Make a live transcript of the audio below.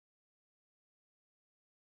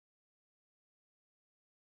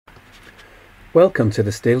Welcome to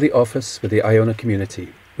this daily office with the Iona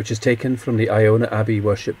Community, which is taken from the Iona Abbey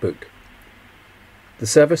Worship Book. The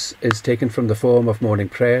service is taken from the form of morning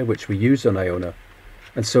prayer which we use on Iona,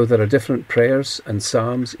 and so there are different prayers and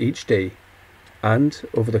psalms each day, and,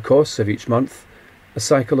 over the course of each month, a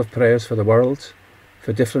cycle of prayers for the world,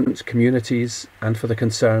 for different communities, and for the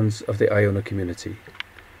concerns of the Iona community.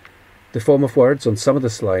 The form of words on some of the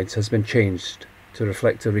slides has been changed to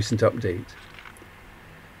reflect a recent update.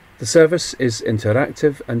 The service is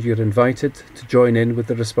interactive and you're invited to join in with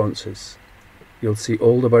the responses. You'll see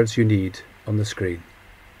all the words you need on the screen.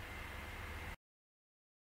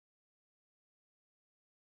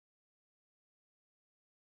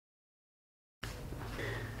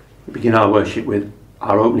 We begin our worship with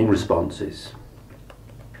our opening responses.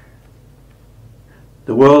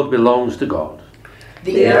 The world belongs to God.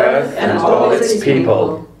 The earth and all its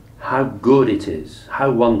people. How good it is,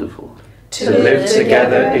 how wonderful. To live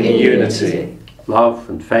together in unity. Love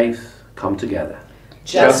and faith come together.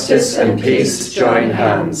 Justice and peace join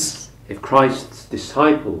hands. If Christ's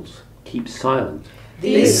disciples keep silent,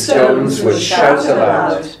 these stones would shout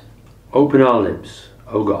aloud. Open our lips,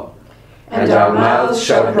 O God, and our mouths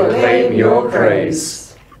shall proclaim your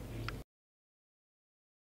praise.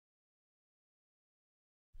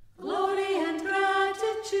 Glory and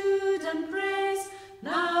gratitude and praise,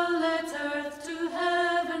 now let earth to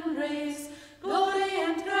heaven raise. Glory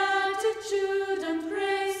and gratitude and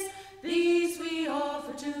praise, these we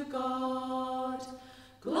offer to God.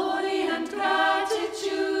 Glory and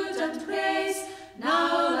gratitude and praise,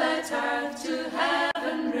 now let earth to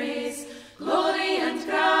heaven raise. Glory and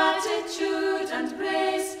gratitude and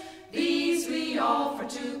praise, these we offer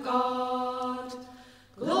to God.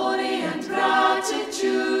 Glory and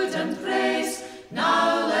gratitude and praise,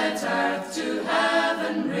 now let earth to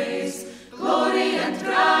heaven raise. Glory and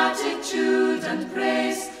gratitude and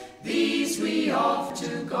praise, these we offer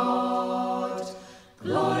to God.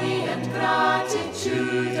 Glory and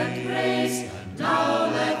gratitude and praise, now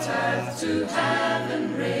let earth to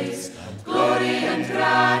heaven raise. Glory and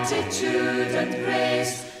gratitude and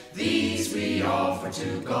praise, these we offer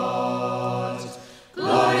to God.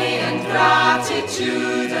 Glory and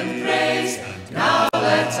gratitude and praise, now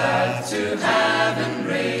let earth to heaven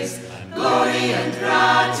raise. Glory and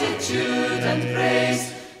gratitude and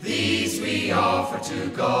praise, these we offer to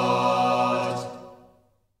God.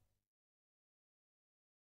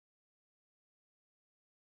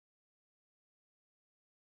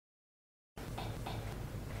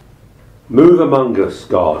 Move among us,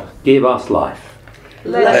 God, give us life.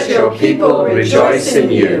 Let your people rejoice in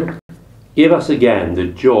you. Give us again the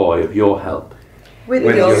joy of your help.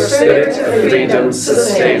 With your spirit of freedom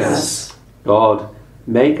sustain us. God,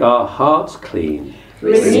 make our hearts clean.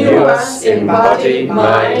 Renew us in body,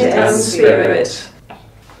 mind and spirit.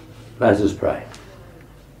 Let us pray.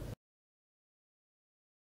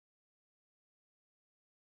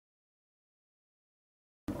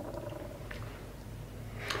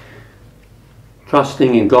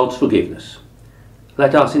 Trusting in God's forgiveness,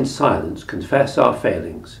 let us in silence confess our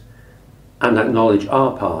failings and acknowledge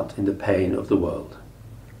our part in the pain of the world.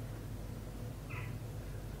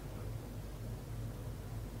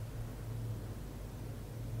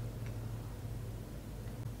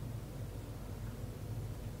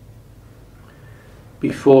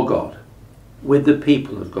 Before God, with the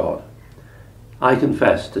people of God, I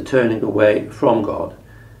confess to turning away from God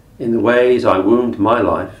in the ways I wound my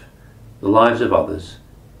life, the lives of others,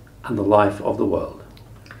 and the life of the world.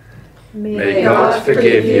 May God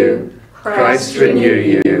forgive you, Christ renew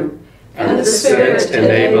you, and the Spirit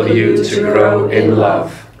enable you to grow in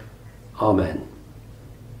love. Amen.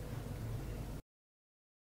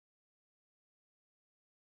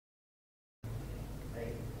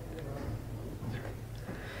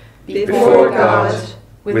 Before God,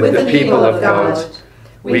 with the people of God,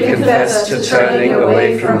 we confess to turning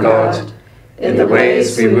away from God in the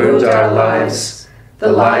ways we wound our lives,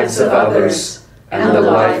 the lives of others, and the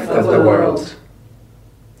life of the world.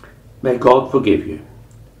 May God forgive you,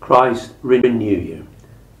 Christ renew you,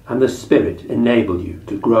 and the Spirit enable you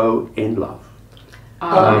to grow in love.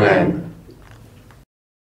 Amen.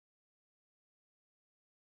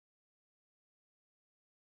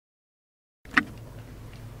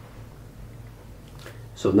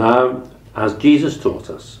 So now, as Jesus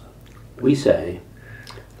taught us, we say,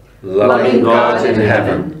 Loving God in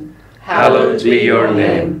heaven, hallowed be your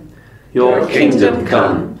name. Your kingdom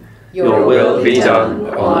come, your will be done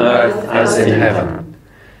on earth as in heaven.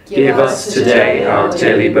 Give us today our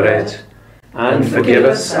daily bread, and forgive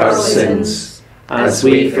us our sins, as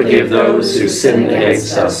we forgive those who sin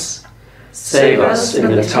against us. Save us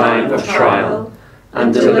in the time of trial,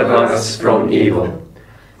 and deliver us from evil.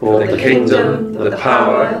 For the kingdom, the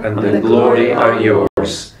power, and the glory are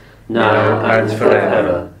yours, now and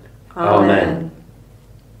forever. Amen.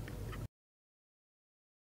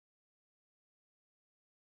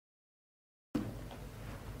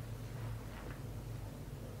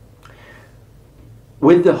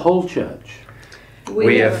 With the whole Church,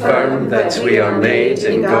 we affirm that we are made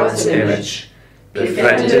in God's image,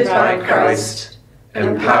 befriended by Christ,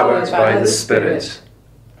 empowered by the Spirit.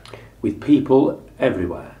 with people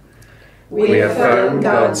everywhere, We affirm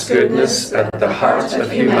God's goodness at the heart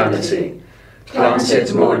of humanity,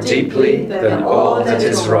 planted more deeply than all that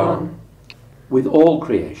is wrong. with all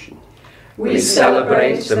creation, We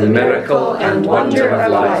celebrate the miracle and wonder of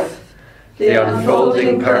life, the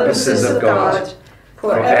unfolding purposes of God,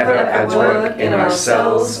 forever at work in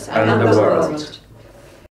ourselves and the world.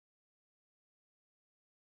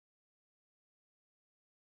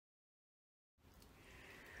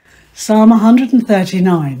 Psalm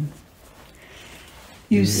 139.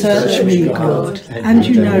 You search me, God, and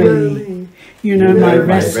you know me. You know my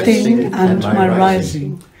resting and my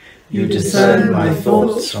rising. You discern my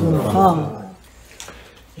thoughts from afar.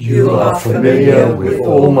 You are familiar with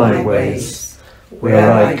all my ways,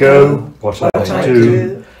 where I go, what I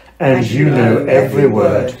do, and you know every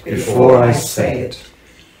word before I say it.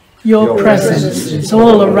 Your presence is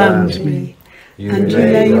all around me, and you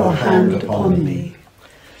lay your hand upon me.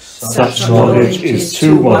 Such knowledge is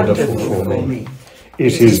too wonderful for me.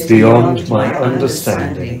 It is beyond my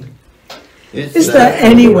understanding. Is there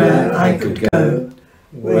anywhere I could go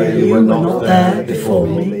where you were not there before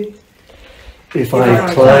me? If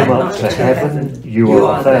I climb up to heaven, you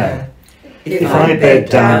are there. If I bed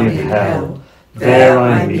down in hell, there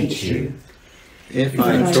I meet you. If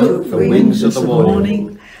I took the wings of the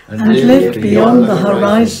morning and lived beyond the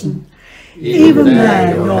horizon, even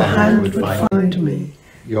there your hand would find me.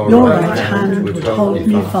 Your right hand would hold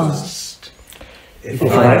me fast. If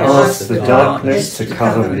I ask the darkness to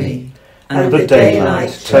cover me, and the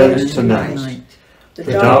daylight turns to night, the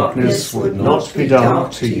darkness would not be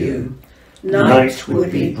dark to you. Night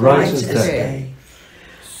would be bright as day.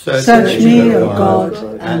 Search me, O God,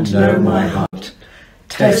 and know my heart.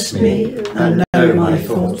 Test me and know my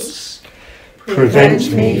thoughts.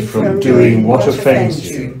 Prevent me from doing what offends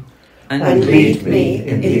you, and lead me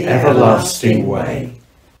in the everlasting way.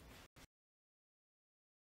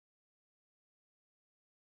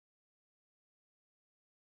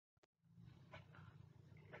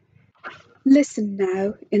 Listen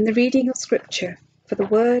now in the reading of Scripture for the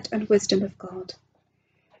word and wisdom of God.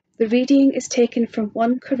 The reading is taken from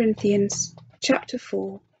 1 Corinthians chapter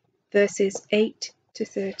 4, verses 8 to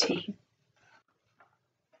 13.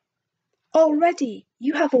 Already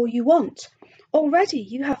you have all you want. Already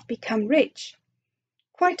you have become rich.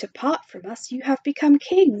 Quite apart from us, you have become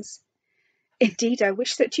kings. Indeed, I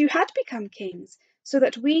wish that you had become kings, so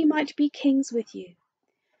that we might be kings with you.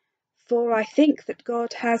 For I think that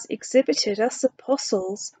God has exhibited us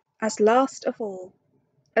apostles as last of all,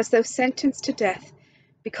 as though sentenced to death,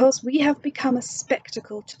 because we have become a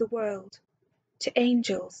spectacle to the world, to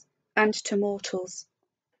angels, and to mortals.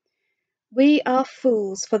 We are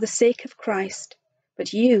fools for the sake of Christ,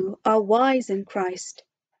 but you are wise in Christ.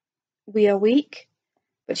 We are weak,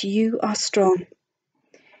 but you are strong.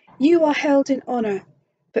 You are held in honour,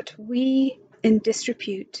 but we in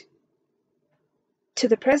disrepute. To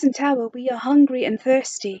the present hour we are hungry and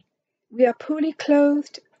thirsty. We are poorly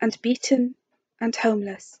clothed and beaten and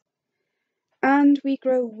homeless. And we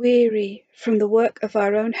grow weary from the work of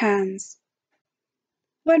our own hands.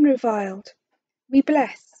 When reviled, we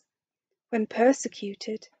bless. When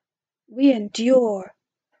persecuted, we endure.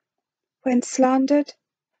 When slandered,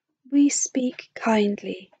 we speak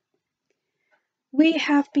kindly. We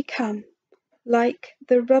have become like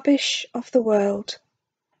the rubbish of the world,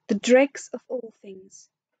 the dregs of all things,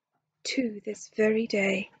 to this very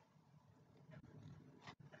day.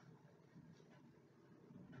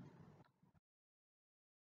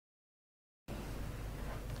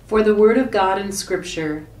 For the word of God in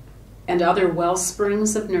Scripture and other well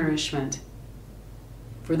springs of nourishment,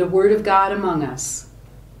 for the word of God among us,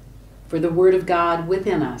 for the word of God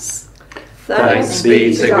within us. Thanks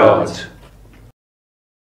be to God.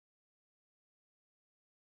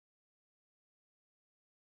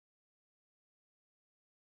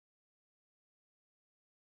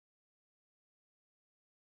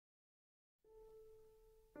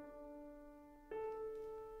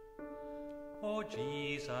 O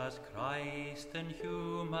Jesus Christ, in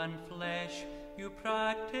human flesh, you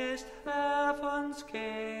practiced heaven's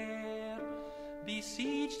care.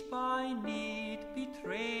 besieged by need,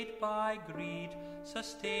 betrayed by greed,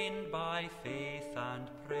 sustained by faith and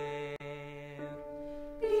prayer.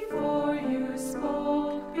 Before you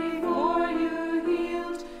spoke, before you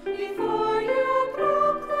healed, before you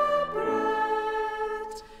broke the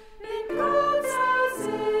bread, in crowds as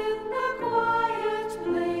in the quiet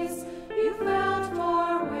place, you felt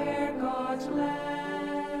for where God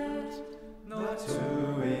led. Not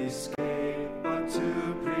to escape, but to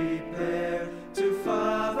prepare, to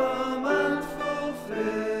fathom and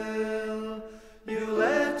fulfill. You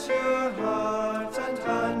let your heart and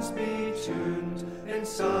hands be tuned in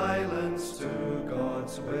silence to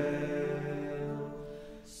God's will.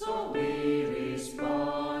 So we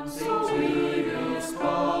respond, to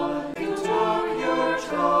walk your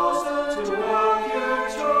chosen,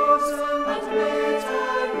 and let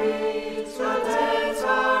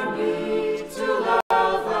our need, to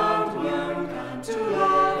love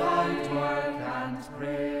and work and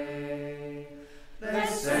pray. Then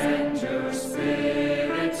send your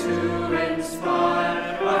Spirit to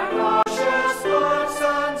inspire our cautious hearts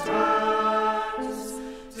and hands,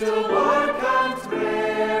 till work and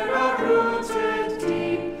prayer are rooted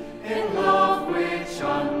deep in love which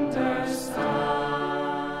understands.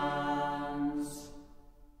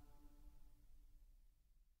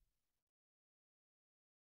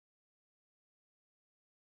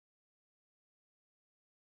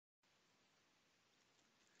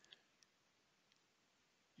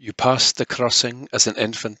 You passed the crossing as an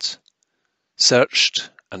infant, searched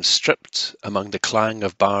and stripped among the clang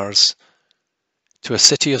of bars, to a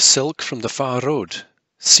city of silk from the far road,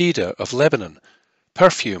 cedar of Lebanon,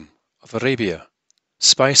 perfume of Arabia,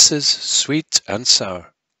 spices sweet and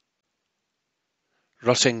sour.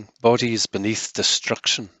 Rotting bodies beneath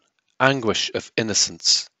destruction, anguish of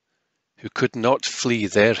innocence, who could not flee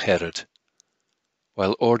their Herod,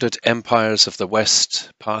 while ordered empires of the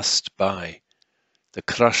West passed by, the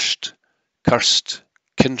crushed, cursed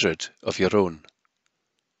kindred of your own.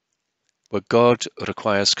 Where God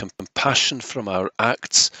requires compassion from our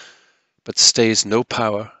acts, but stays no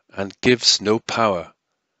power and gives no power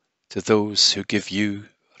to those who give you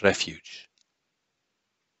refuge.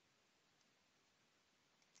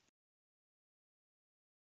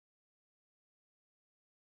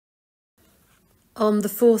 On the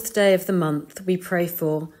 4th day of the month, we pray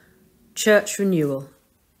for church renewal,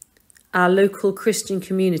 our local Christian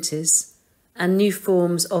communities, and new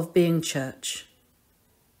forms of being church.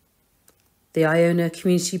 The Iona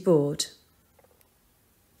Community Board,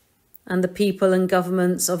 and the people and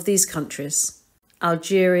governments of these countries,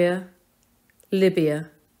 Algeria, Libya,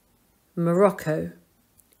 Morocco,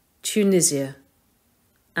 Tunisia,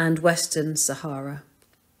 and Western Sahara.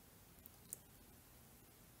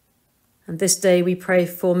 And this day we pray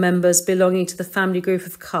for members belonging to the family group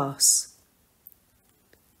of Cars,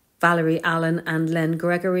 Valerie Allen and Len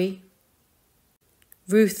Gregory,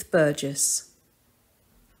 Ruth Burgess,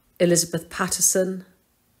 Elizabeth Patterson,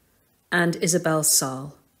 and Isabel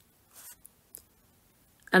Saal.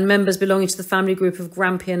 And members belonging to the family group of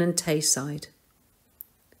Grampian and Tayside,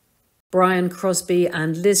 Brian Crosby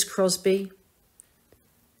and Liz Crosby,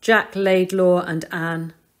 Jack Laidlaw and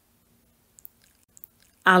Anne,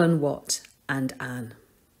 Alan Watt and Anne.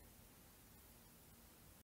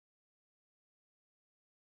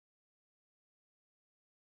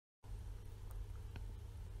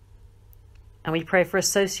 And we pray for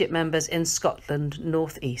associate members in Scotland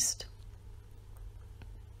North East.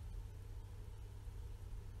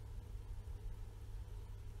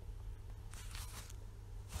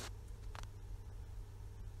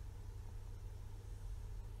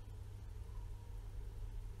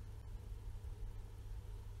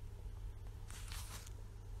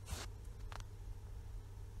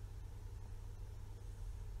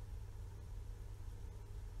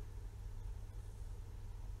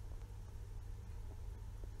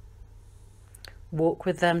 Walk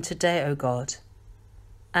with them today, O God,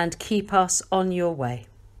 and keep us on your way.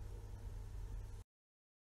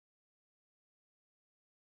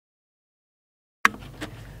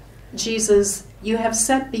 Jesus, you have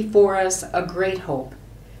set before us a great hope,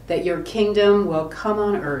 that your kingdom will come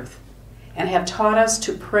on earth, and have taught us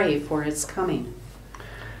to pray for its coming.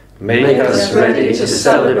 Make us ready to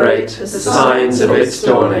celebrate the signs of its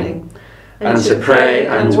dawning, and to pray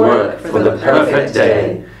and work for the perfect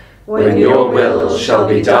day, when your will shall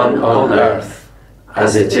be done on earth,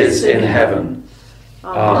 as it is in heaven.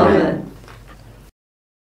 Amen.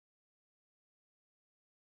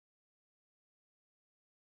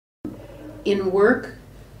 In work,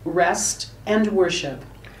 rest, and worship,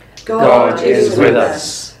 God is with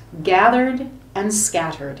us. Gathered and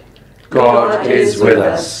scattered, God is with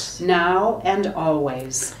us. now and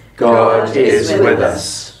always. God is with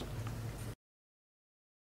us.